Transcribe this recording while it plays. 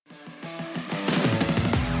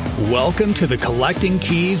Welcome to the Collecting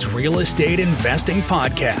Keys Real Estate Investing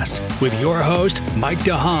Podcast with your host, Mike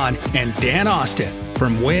DeHaan and Dan Austin.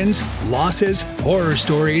 From wins, losses, horror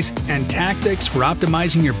stories, and tactics for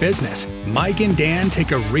optimizing your business, Mike and Dan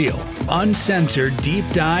take a real, uncensored deep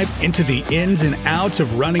dive into the ins and outs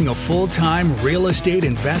of running a full-time real estate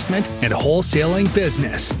investment and wholesaling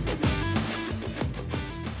business.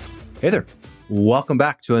 Hey there. Welcome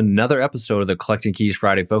back to another episode of the Collecting Keys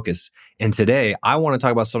Friday Focus. And today I want to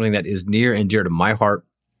talk about something that is near and dear to my heart,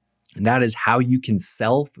 and that is how you can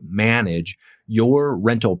self-manage your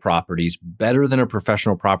rental properties better than a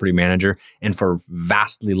professional property manager and for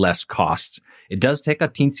vastly less costs. It does take a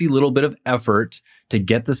teensy little bit of effort to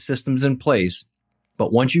get the systems in place,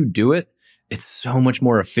 but once you do it, it's so much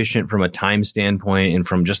more efficient from a time standpoint and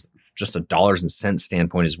from just a dollars and cents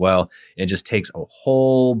standpoint as well. It just takes a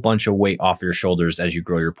whole bunch of weight off your shoulders as you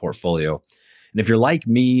grow your portfolio. And if you're like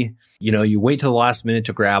me, you wait till the last minute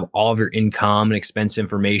to grab all of your income and expense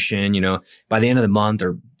information, by the end of the month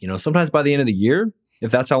or, sometimes by the end of the year, if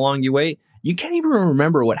that's how long you wait, you can't even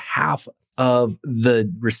remember what half of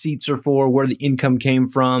the receipts are for, where the income came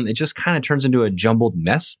from. It just kind of turns into a jumbled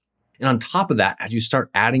mess. And on top of that, as you start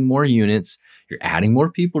adding more units, you're adding more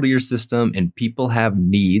people to your system, and people have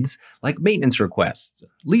needs like maintenance requests,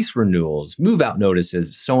 lease renewals, move-out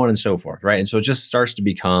notices, so on and so forth, right? And so it just starts to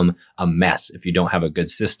become a mess if you don't have a good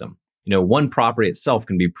system. One property itself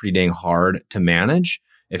can be pretty dang hard to manage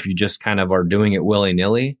if you just kind of are doing it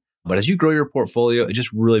willy-nilly. But as you grow your portfolio, it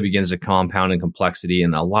just really begins to compound in complexity,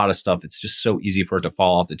 and a lot of stuff, it's just so easy for it to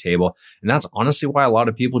fall off the table. And that's honestly why a lot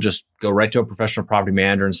of people just go right to a professional property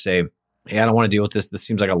manager and say, hey, I don't want to deal with this. This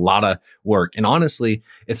seems like a lot of work. And honestly,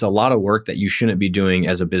 it's a lot of work that you shouldn't be doing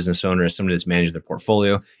as a business owner, as somebody that's managing their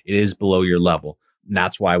portfolio. It is below your level. And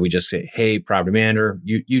that's why we just say, hey, property manager,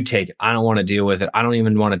 you take it. I don't want to deal with it. I don't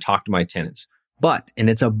even want to talk to my tenants. But, and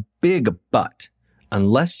it's a big but,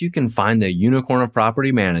 unless you can find the unicorn of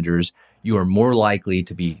property managers, you are more likely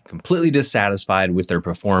to be completely dissatisfied with their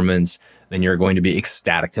performance than you're going to be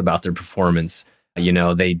ecstatic about their performance.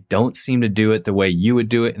 They don't seem to do it the way you would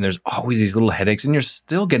do it. And there's always these little headaches, and you're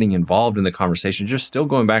still getting involved in the conversation. You're still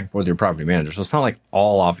going back and forth with your property manager. So it's not like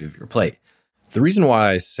all off of your plate. The reason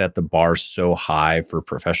why I set the bar so high for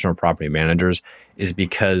professional property managers is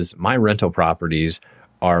because my rental properties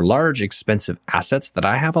are large, expensive assets that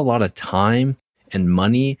I have a lot of time and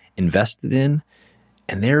money invested in.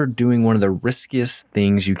 And they're doing one of the riskiest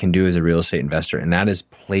things you can do as a real estate investor, and that is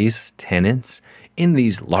place tenants in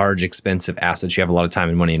these large, expensive assets you have a lot of time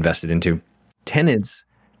and money invested into. Tenants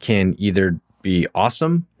can either be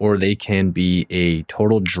awesome or they can be a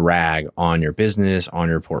total drag on your business, on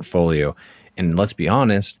your portfolio. And let's be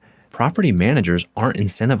honest, property managers aren't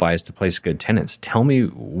incentivized to place good tenants. Tell me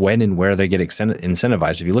when and where they get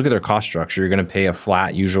incentivized. If you look at their cost structure, you're going to pay a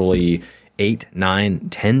flat, usually 8, 9,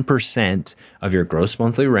 10% of your gross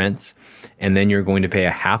monthly rents. And then you're going to pay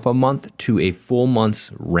a half a month to a full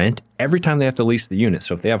month's rent every time they have to lease the unit.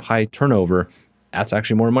 So if they have high turnover, that's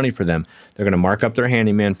actually more money for them. They're going to mark up their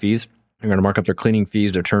handyman fees. They're going to mark up their cleaning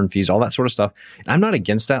fees, their turn fees, all that sort of stuff. And I'm not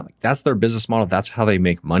against that. That's their business model. That's how they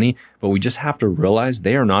make money. But we just have to realize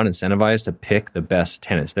they are not incentivized to pick the best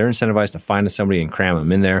tenants. They're incentivized to find somebody and cram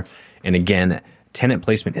them in there. And again, tenant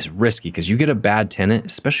placement is risky because you get a bad tenant,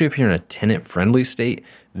 especially if you're in a tenant-friendly state,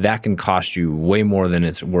 that can cost you way more than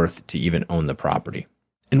it's worth to even own the property.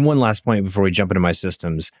 And one last point before we jump into my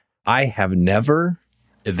systems, I have never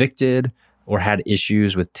evicted or had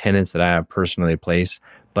issues with tenants that I have personally placed,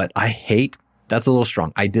 but that's a little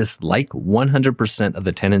strong. I dislike 100% of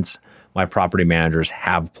the tenants my property managers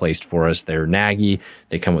have placed for us. They're naggy.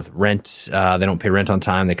 They come with rent. They don't pay rent on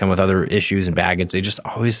time. They come with other issues and baggage. They just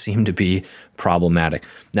always seem to be problematic.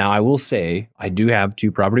 Now, I will say I do have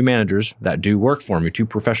 2 property managers that do work for me, 2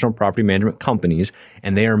 professional property management companies,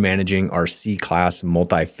 and they are managing our C-class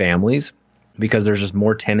multifamilies because there's just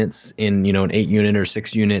more tenants in, an 8-unit or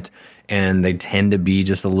 6-unit, and they tend to be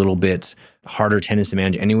just a little bit harder tenants to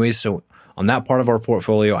manage anyways. So on that part of our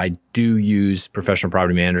portfolio, I do use professional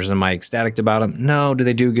property managers. Am I ecstatic about them? No. Do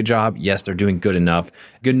they do a good job? Yes, they're doing good enough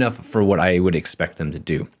for what I would expect them to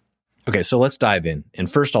do. Okay, so let's dive in.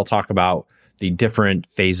 And first, I'll talk about the different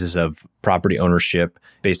phases of property ownership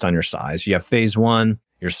based on your size. You have phase 1,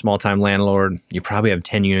 you're a small-time landlord. You probably have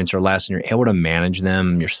 10 units or less, and you're able to manage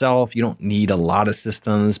them yourself. You don't need a lot of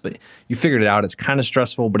systems, but you figured it out. It's kind of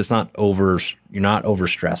stressful, but you're not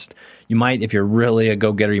overstressed. You might, if you're really a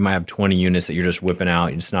go-getter, you might have 20 units that you're just whipping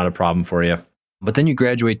out. It's not a problem for you. But then you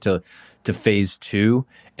graduate to phase 2,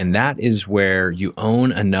 and that is where you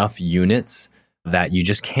own enough units that you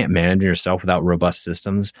just can't manage yourself without robust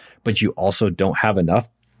systems, but you also don't have enough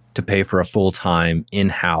to pay for a full-time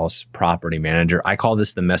in-house property manager. I call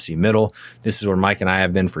this the messy middle. This is where Mike and I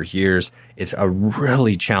have been for years. It's a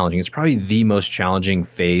really challenging, it's probably the most challenging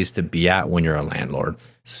phase to be at when you're a landlord.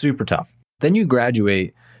 Super tough. Then you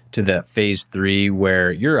graduate to the phase 3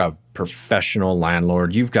 where you're a professional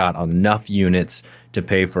landlord. You've got enough units to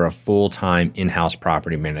pay for a full-time in-house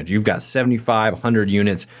property manager. You've got 75, 100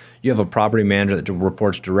 units. You have a property manager that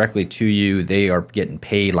reports directly to you. They are getting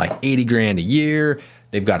paid like 80 grand a year.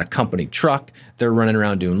 They've got a company truck. They're running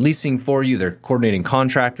around doing leasing for you. They're coordinating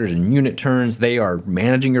contractors and unit turns. They are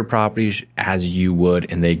managing your properties as you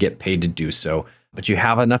would, and they get paid to do so. But you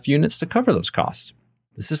have enough units to cover those costs.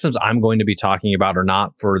 The systems I'm going to be talking about are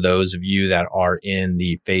not for those of you that are in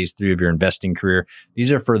the phase 3 of your investing career.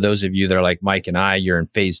 These are for those of you that are like Mike and I. You're in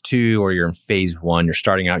phase 2 or you're in phase 1. You're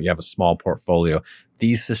starting out, you have a small portfolio.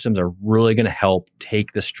 These systems are really going to help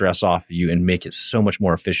take the stress off of you and make it so much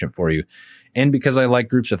more efficient for you. And because I like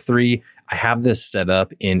groups of 3, I have this set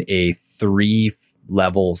up in a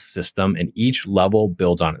 3-level system, and each level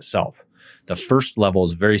builds on itself. The first level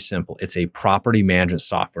is very simple. It's a property management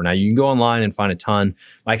software. Now, you can go online and find a ton.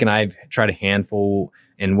 Mike and I have tried a handful,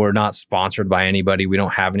 and we're not sponsored by anybody. We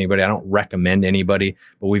don't have anybody. I don't recommend anybody,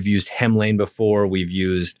 but we've used Hemlane before. We've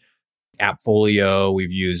used Appfolio.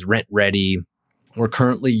 We've used Rent Ready. We're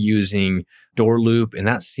currently using Doorloop, and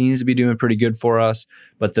that seems to be doing pretty good for us.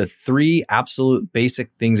 But the 3 absolute basic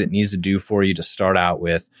things it needs to do for you to start out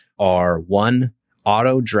with are 1,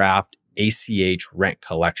 auto draft ACH rent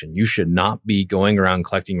collection. You should not be going around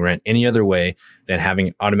collecting rent any other way than having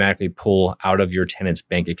it automatically pull out of your tenants'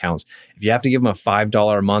 bank accounts. If you have to give them a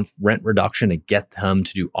 $5 a month rent reduction to get them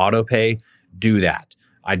to do auto pay, do that.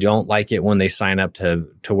 I don't like it when they sign up to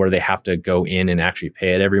where they have to go in and actually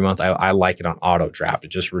pay it every month. I like it on auto draft.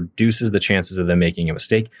 It just reduces the chances of them making a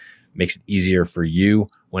mistake, makes it easier for you.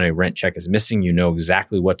 When a rent check is missing, you know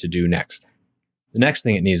exactly what to do next. The next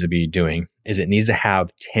thing it needs to be doing is it needs to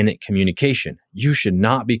have tenant communication. You should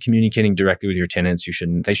not be communicating directly with your tenants.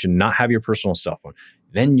 They should not have your personal cell phone.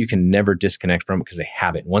 Then you can never disconnect from it because they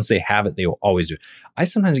have it. Once they have it, they will always do it. I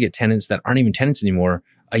sometimes get tenants that aren't even tenants anymore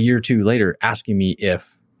a year or 2 later asking me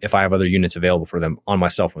if I have other units available for them on my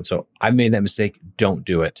cell phone. So I've made that mistake. Don't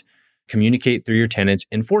do it. Communicate through your tenants,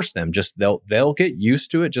 enforce them. Just they'll get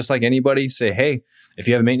used to it. Just like anybody, say, hey, if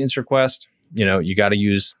you have a maintenance request, you got to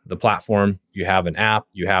use the platform. You have an app,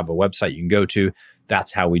 you have a website you can go to.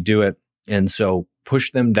 That's how we do it. And so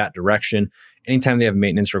push them that direction. Anytime they have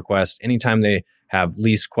maintenance requests, anytime they have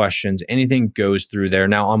lease questions, anything goes through there.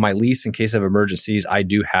 Now on my lease, in case of emergencies, I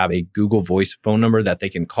do have a Google Voice phone number that they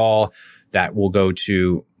can call that will go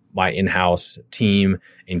to my in-house team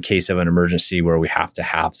in case of an emergency where we have to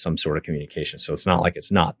have some sort of communication. So it's not like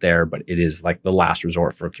it's not there, but it is like the last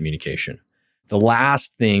resort for communication. The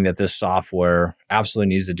last thing that this software absolutely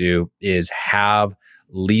needs to do is have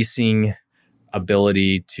leasing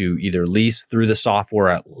ability to either lease through the software, or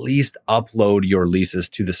at least upload your leases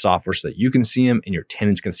to the software so that you can see them and your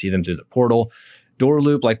tenants can see them through the portal.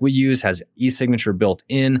 Doorloop, like we use, has e-signature built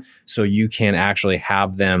in, so you can actually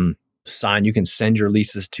have them sign. You can send your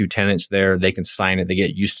leases to tenants there. They can sign it. They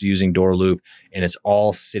get used to using Doorloop, and it's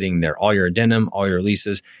all sitting there. All your addendum, all your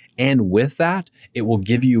leases. And with that, it will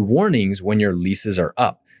give you warnings when your leases are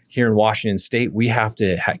up. Here in Washington State, we have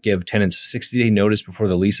to give tenants a 60-day notice before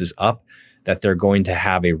the lease is up that they're going to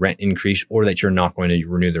have a rent increase or that you're not going to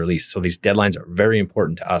renew their lease. So these deadlines are very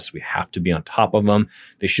important to us. We have to be on top of them.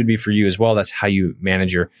 They should be for you as well. That's how you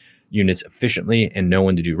manage your units efficiently and know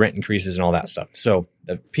when to do rent increases and all that stuff. So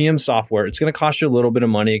the PM software, it's going to cost you a little bit of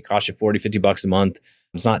money. It costs you $40-$50 a month.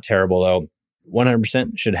 It's not terrible though.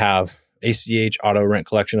 100% should have ACH auto rent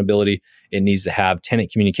collection ability. It needs to have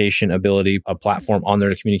tenant communication ability, a platform on there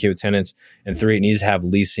to communicate with tenants. And 3, it needs to have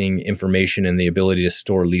leasing information and the ability to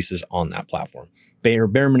store leases on that platform. Bare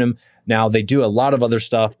minimum. Now they do a lot of other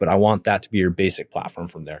stuff, but I want that to be your basic platform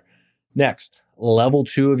from there. Next, level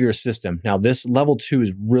 2 of your system. Now this level 2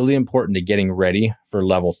 is really important to getting ready for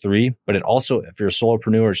level 3, but it also, if you're a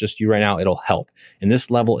solopreneur, it's just you right now, it'll help. And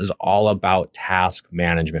this level is all about task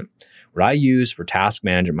management. What I use for task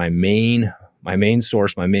management, my main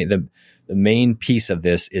source, the main piece of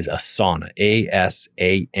this is Asana,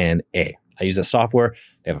 A-S-A-N-A. I use that software.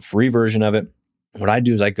 They have a free version of it. What I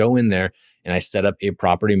do is I go in there and I set up a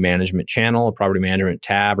property management channel, a property management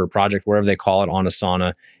tab or project, wherever they call it on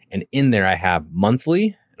Asana. And in there I have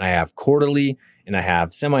monthly and I have quarterly and I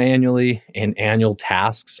have semi-annually and annual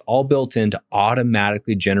tasks all built in to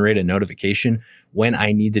automatically generate a notification when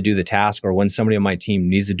I need to do the task or when somebody on my team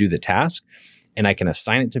needs to do the task. And I can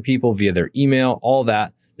assign it to people via their email, all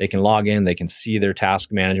that. They can log in, they can see their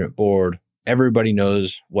task management board. Everybody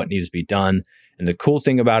knows what needs to be done. And the cool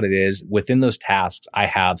thing about it is within those tasks, I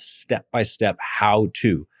have step-by-step how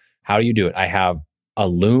do you do it. I have a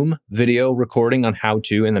Loom video recording on how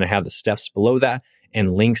to, and then I have the steps below that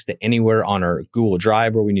and links to anywhere on our Google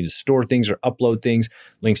Drive where we need to store things or upload things,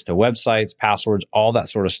 links to websites, passwords, all that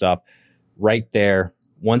sort of stuff right there.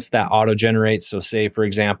 Once that auto generates, so say, for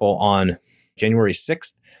example, on January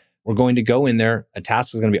 6th, we're going to go in there. A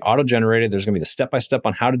task is going to be auto-generated. There's going to be the step-by-step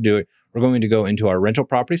on how to do it. We're going to go into our rental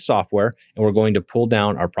property software, and we're going to pull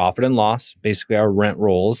down our profit and loss, basically our rent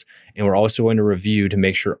rolls, and we're also going to review to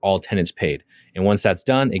make sure all tenants paid. And once that's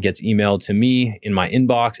done, it gets emailed to me in my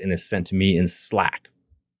inbox and is sent to me in Slack.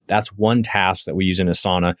 That's one task that we use in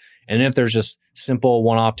Asana. And if there's just simple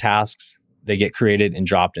one-off tasks, they get created and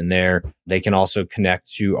dropped in there. They can also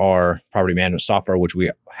connect to our property management software, which we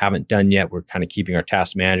haven't done yet. We're kind of keeping our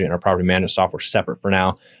task management and our property management software separate for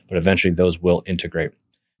now, but eventually those will integrate.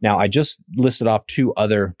 Now, I just listed off 2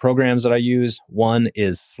 other programs that I use. One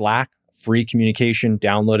is Slack, free communication,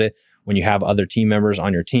 download it. When you have other team members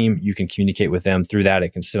on your team, you can communicate with them through that.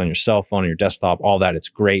 It can sit on your cell phone, on your desktop, all that. It's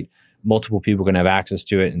great. Multiple people can have access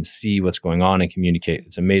to it and see what's going on and communicate.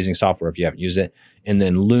 It's amazing software if you haven't used it. And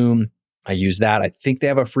then Loom, I use that. I think they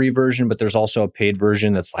have a free version, but there's also a paid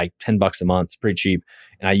version that's like $10 a month. It's pretty cheap.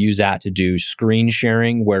 And I use that to do screen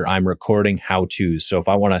sharing where I'm recording how-tos. So if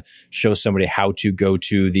I want to show somebody how to go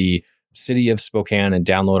to the city of Spokane and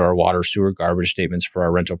download our water, sewer, garbage statements for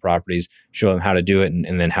our rental properties, show them how to do it,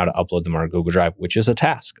 and then how to upload them on our Google Drive, which is a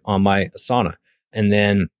task on my Asana. And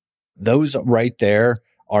then those right there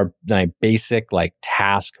are my basic like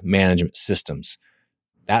task management systems.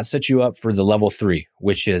 That sets you up for the level 3,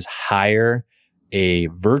 which is hire a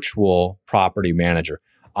virtual property manager.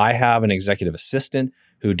 I have an executive assistant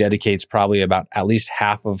who dedicates probably about at least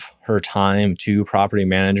half of her time to property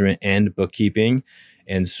management and bookkeeping.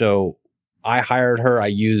 And so I hired her. I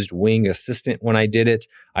used Wing Assistant when I did it.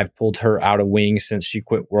 I've pulled her out of Wing since she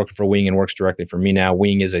quit working for Wing and works directly for me now.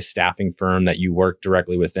 Wing is a staffing firm that you work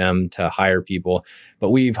directly with them to hire people. But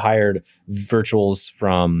we've hired virtuals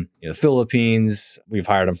from the Philippines. We've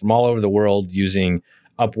hired them from all over the world using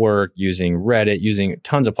Upwork, using Reddit, using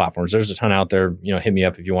tons of platforms. There's a ton out there. Hit me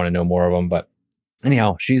up if you want to know more of them. But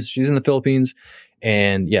anyhow, she's in the Philippines.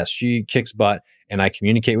 And yes, she kicks butt. And I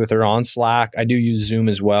communicate with her on Slack. I do use Zoom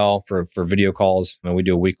as well for video calls. And we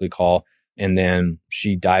do a weekly call. And then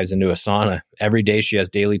she dives into Asana. Every day she has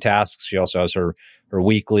daily tasks. She also has her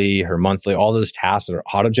weekly, her monthly, all those tasks that are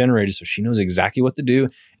auto-generated. So she knows exactly what to do.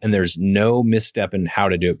 And there's no misstep in how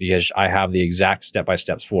to do it because I have the exact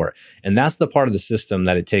step-by-steps for it. And that's the part of the system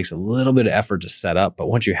that it takes a little bit of effort to set up. But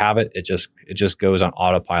once you have it, it just goes on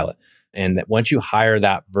autopilot. And that once you hire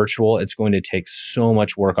that virtual, it's going to take so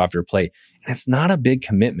much work off your plate. And it's not a big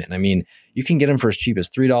commitment. I mean, you can get them for as cheap as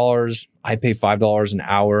 $3. I pay $5 an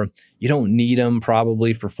hour. You don't need them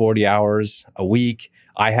probably for 40 hours a week.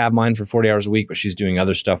 I have mine for 40 hours a week, but she's doing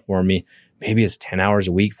other stuff for me. Maybe it's 10 hours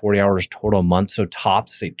a week, 40 hours total a month. So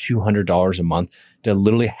tops, say $200 a month to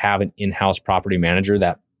literally have an in-house property manager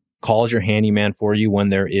that calls your handyman for you when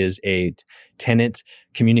there is a tenant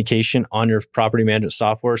communication on your property management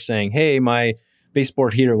software saying, hey, my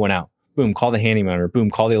baseboard heater went out. Boom, call the handyman, or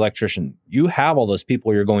boom, call the electrician. You have all those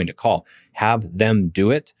people you're going to call. Have them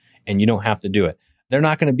do it, and you don't have to do it. They're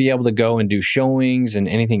not going to be able to go and do showings and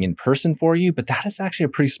anything in person for you, but that is actually a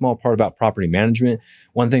pretty small part about property management.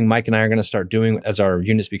 One thing Mike and I are going to start doing as our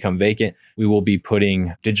units become vacant, we will be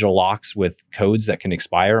putting digital locks with codes that can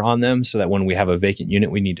expire on them so that when we have a vacant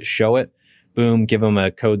unit, we need to show it. Boom, give them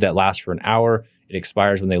a code that lasts for an hour. It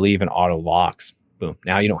expires when they leave and auto locks. Boom.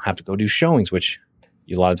 Now you don't have to go do showings, which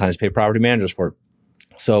you a lot of times pay property managers for.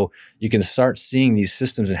 So you can start seeing these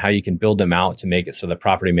systems and how you can build them out to make it so that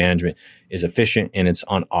property management is efficient and it's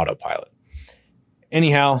on autopilot.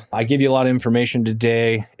 Anyhow, I give you a lot of information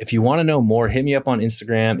today. If you want to know more, hit me up on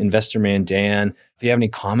Instagram, InvestorManDan. If you have any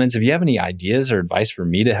comments, if you have any ideas or advice for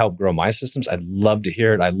me to help grow my systems, I'd love to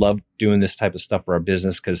hear it. I love doing this type of stuff for our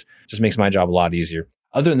business because it just makes my job a lot easier.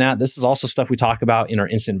 Other than that, this is also stuff we talk about in our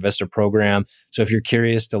Instant Investor program. So if you're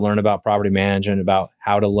curious to learn about property management, about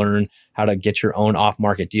how to learn how to get your own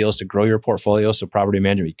off-market deals to grow your portfolio so property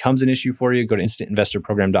management becomes an issue for you, go to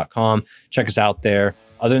instantinvestorprogram.com. Check us out there.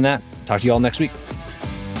 Other than that, talk to you all next week.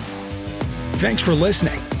 Thanks for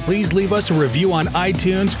listening. Please leave us a review on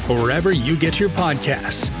iTunes or wherever you get your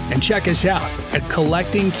podcasts. And check us out at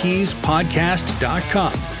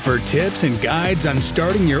collectingkeyspodcast.com for tips and guides on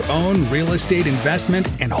starting your own real estate investment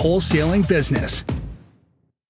and wholesaling business.